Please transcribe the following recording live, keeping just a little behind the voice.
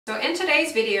So in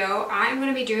today's video, I'm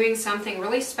going to be doing something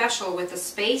really special with the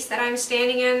space that I'm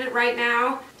standing in right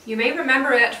now. You may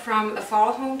remember it from the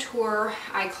fall home tour.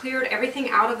 I cleared everything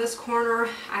out of this corner.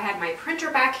 I had my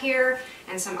printer back here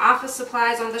and some office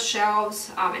supplies on the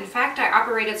shelves. In fact, I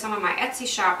operated some of my Etsy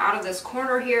shop out of this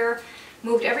corner here,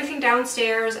 moved everything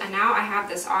downstairs, and now I have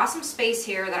this awesome space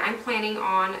here that I'm planning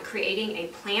on creating a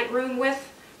plant room with.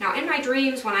 Now in my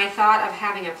dreams, when I thought of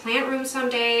having a plant room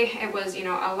someday, it was, a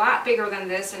lot bigger than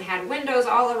this and had windows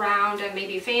all around and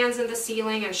maybe fans in the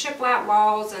ceiling and shiplap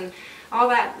walls and all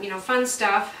that, fun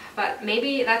stuff. But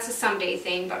maybe that's a someday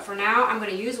thing, but for now I'm going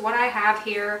to use what I have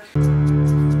here.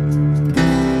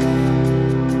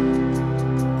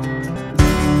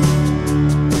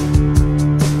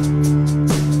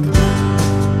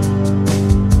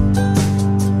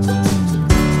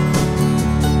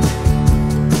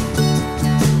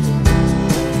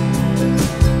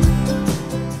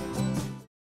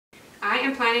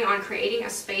 On creating a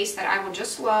space that I will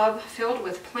just love, filled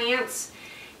with plants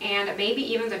and maybe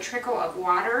even the trickle of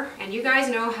water. And you guys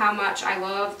know how much I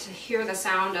love to hear the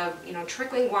sound of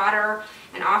trickling water,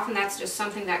 and often that's just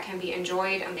something that can be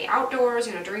enjoyed in the outdoors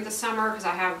during the summer, because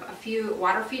I have a few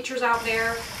water features out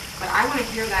there. But I want to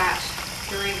hear that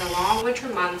during the long winter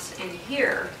months in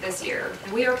here this year.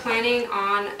 And we are planning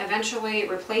on eventually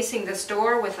replacing this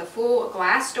door with a full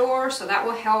glass door, so that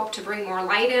will help to bring more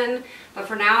light in. But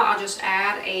for now, I'll just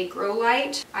add a grow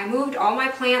light. I moved all my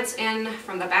plants in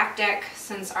from the back deck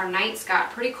since our nights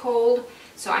got pretty cold,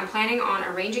 so I'm planning on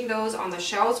arranging those on the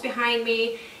shelves behind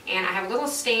me. And I have a little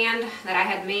stand that I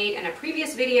had made in a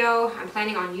previous video. I'm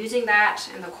planning on using that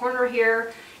in the corner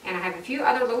here. And I have a few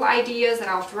other little ideas that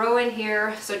I'll throw in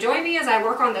here. So join me as I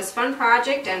work on this fun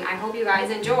project, and I hope you guys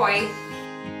enjoy.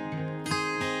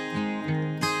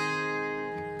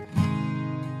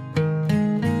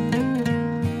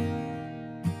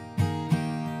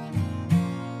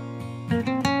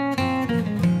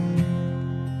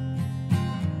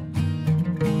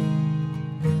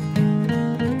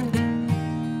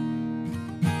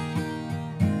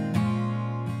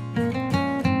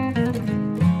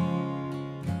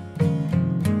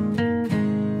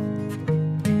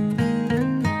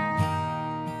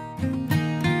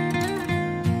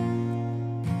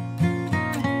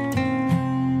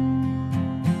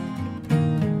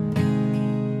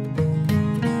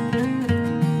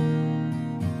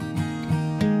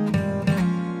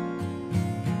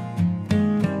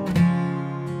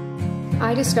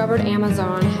 I discovered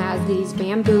Amazon has these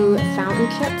bamboo fountain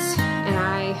kits, and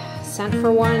I sent for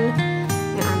one,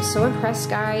 and I'm so impressed,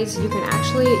 guys. You can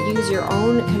actually use your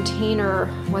own container,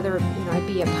 whether it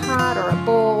be a pot or a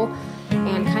bowl,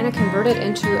 and kind of convert it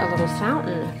into a little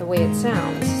fountain the way it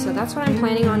sounds. So that's what I'm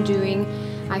planning on doing.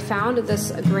 I found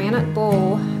this granite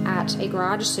bowl at a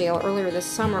garage sale earlier this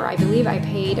summer. I believe I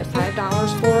paid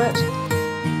 $5 for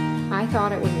it. I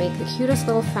thought it would make the cutest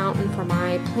little fountain for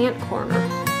my plant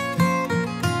corner.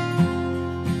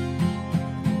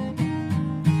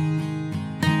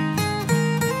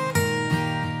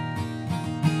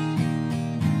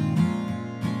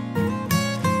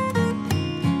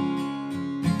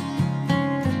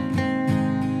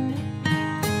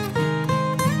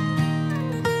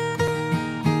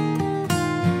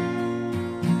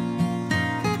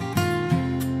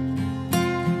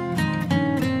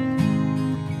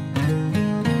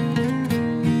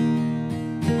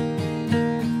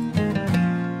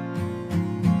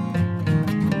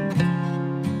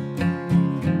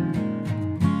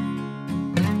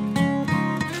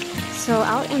 So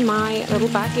out in my little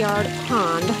backyard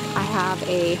pond, I have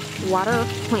a water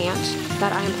plant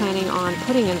that I am planning on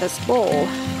putting in this bowl.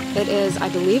 It is, I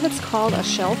believe it's called a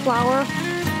shell flower.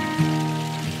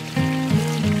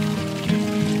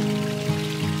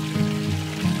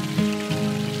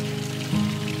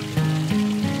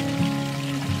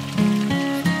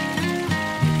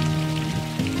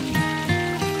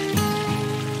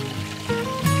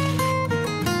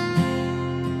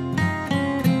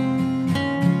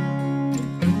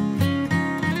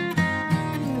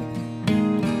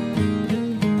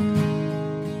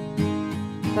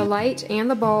 The light and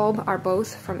the bulb are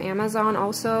both from Amazon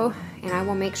also, and I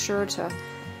will make sure to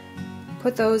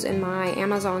put those in my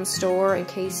Amazon store in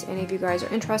case any of you guys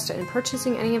are interested in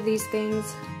purchasing any of these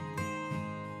things.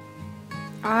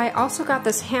 I also got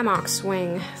this hammock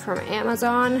swing from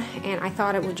Amazon, and I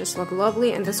thought it would just look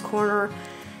lovely in this corner,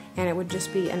 and it would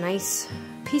just be a nice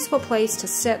peaceful place to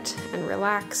sit and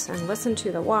relax and listen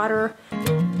to the water.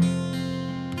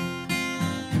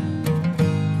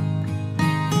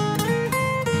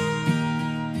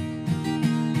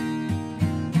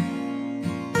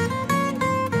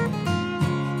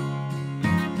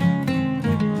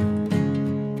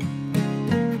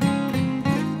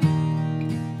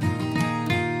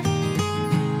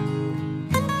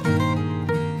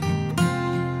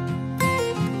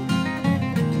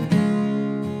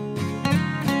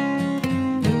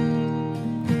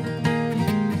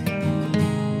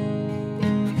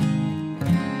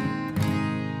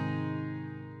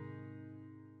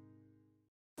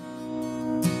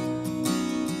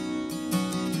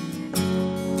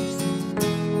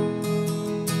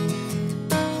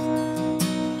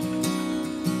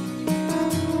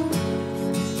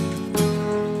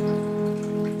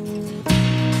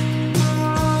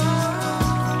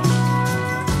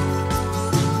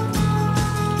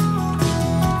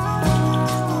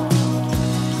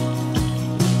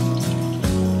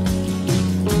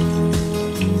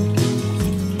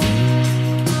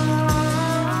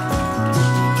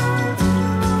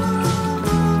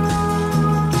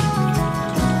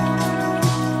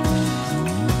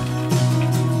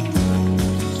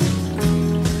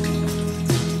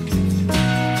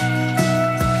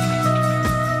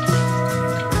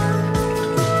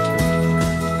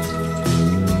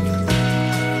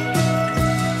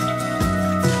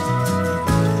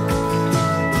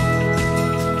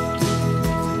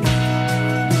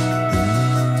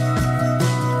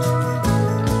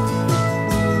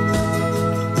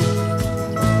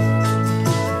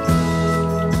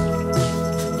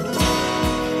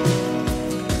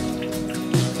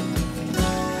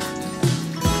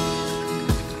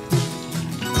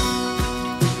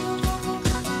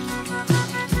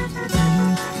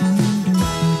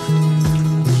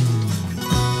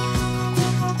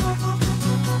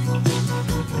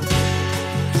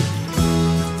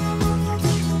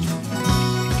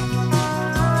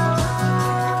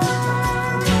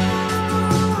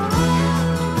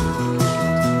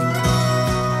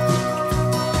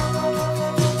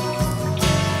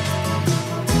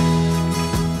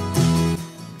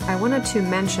 I wanted to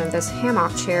mention this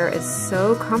hammock chair is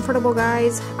so comfortable,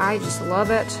 guys. I just love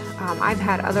it. I've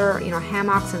had other,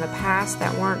 hammocks in the past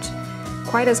that weren't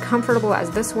quite as comfortable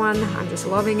as this one. I'm just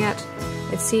loving it.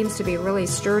 It seems to be really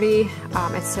sturdy.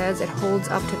 It says it holds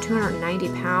up to 290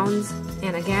 pounds.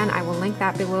 And again, I will link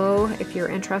that below if you're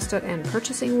interested in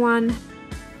purchasing one.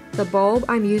 The bulb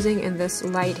I'm using in this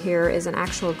light here is an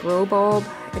actual grow bulb.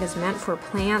 It is meant for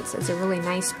plants. It's a really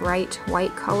nice bright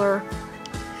white color.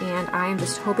 And I'm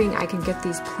just hoping I can get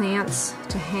these plants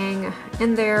to hang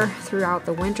in there throughout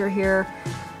the winter here.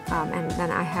 And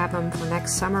then I have them for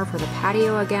next summer for the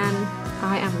patio again.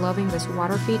 I am loving this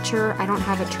water feature. I don't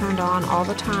have it turned on all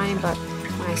the time, but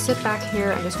when I sit back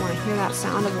here and just want to hear that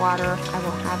sound of water, I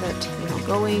will have it,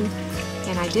 going.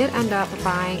 And I did end up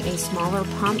buying a smaller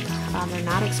pump. They're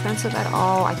not expensive at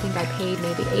all. I think I paid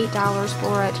maybe $8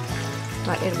 for it.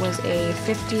 But it was a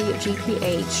 50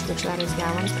 GPH, which that is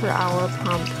gallons per hour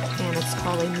pump, and it's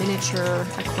called a miniature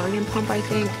aquarium pump, I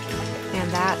think. And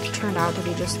that turned out to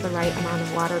be just the right amount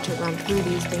of water to run through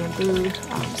these bamboo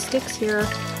sticks here.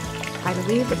 I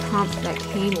believe the pump that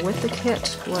came with the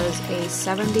kit was a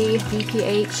 70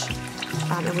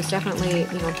 BPH. It was definitely,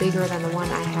 bigger than the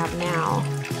one I have now,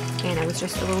 and it was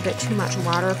just a little bit too much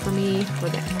water for me for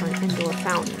an indoor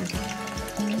fountain.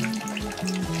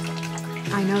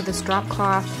 I know this drop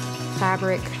cloth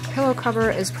fabric pillow cover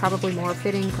is probably more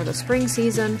fitting for the spring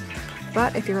season,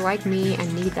 but if you're like me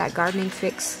and need that gardening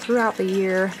fix throughout the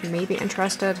year, you may be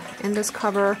interested in this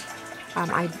cover.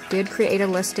 I did create a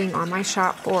listing on my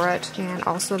shop for it, and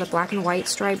also the black and white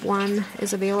stripe one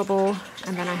is available.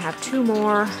 And then I have two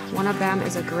more. One of them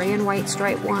is a gray and white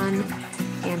stripe one,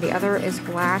 and the other is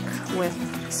black with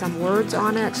some words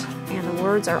on it. And the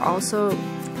words are also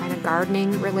kind of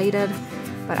gardening related.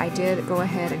 But I did go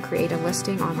ahead and create a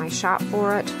listing on my shop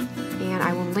for it, and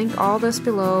I will link all this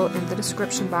below in the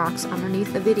description box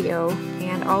underneath the video,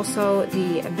 and also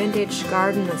the vintage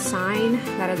garden sign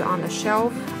that is on the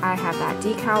shelf. I have that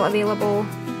decal available.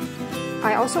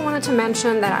 I also wanted to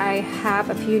mention that I have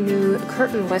a few new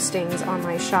curtain listings on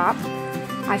my shop.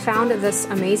 I found this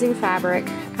amazing fabric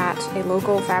at a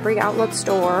local fabric outlet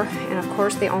store, and of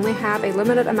course they only have a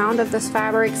limited amount of this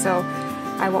fabric, so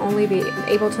I will only be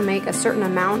able to make a certain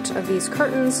amount of these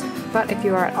curtains. But if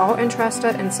you are at all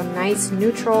interested in some nice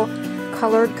neutral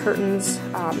colored curtains,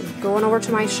 go on over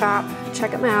to my shop,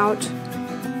 check them out.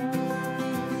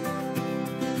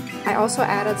 I also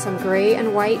added some gray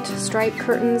and white striped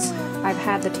curtains. I've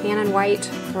had the tan and white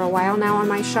for a while now on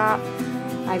my shop.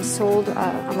 I've sold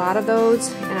a lot of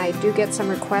those, and I do get some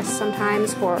requests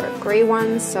sometimes for gray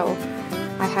ones, so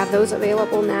I have those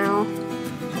available now.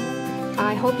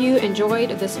 I hope you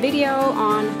enjoyed this video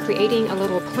on creating a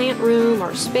little plant room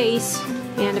or space,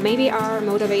 and maybe are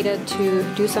motivated to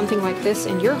do something like this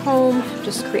in your home.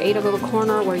 Just create a little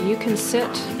corner where you can sit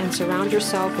and surround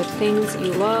yourself with things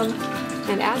you love.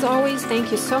 And as always,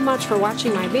 thank you so much for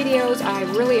watching my videos. I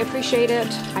really appreciate it.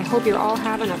 I hope you're all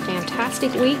having a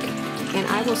fantastic week, and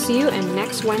I will see you in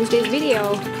next Wednesday's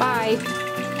video. Bye!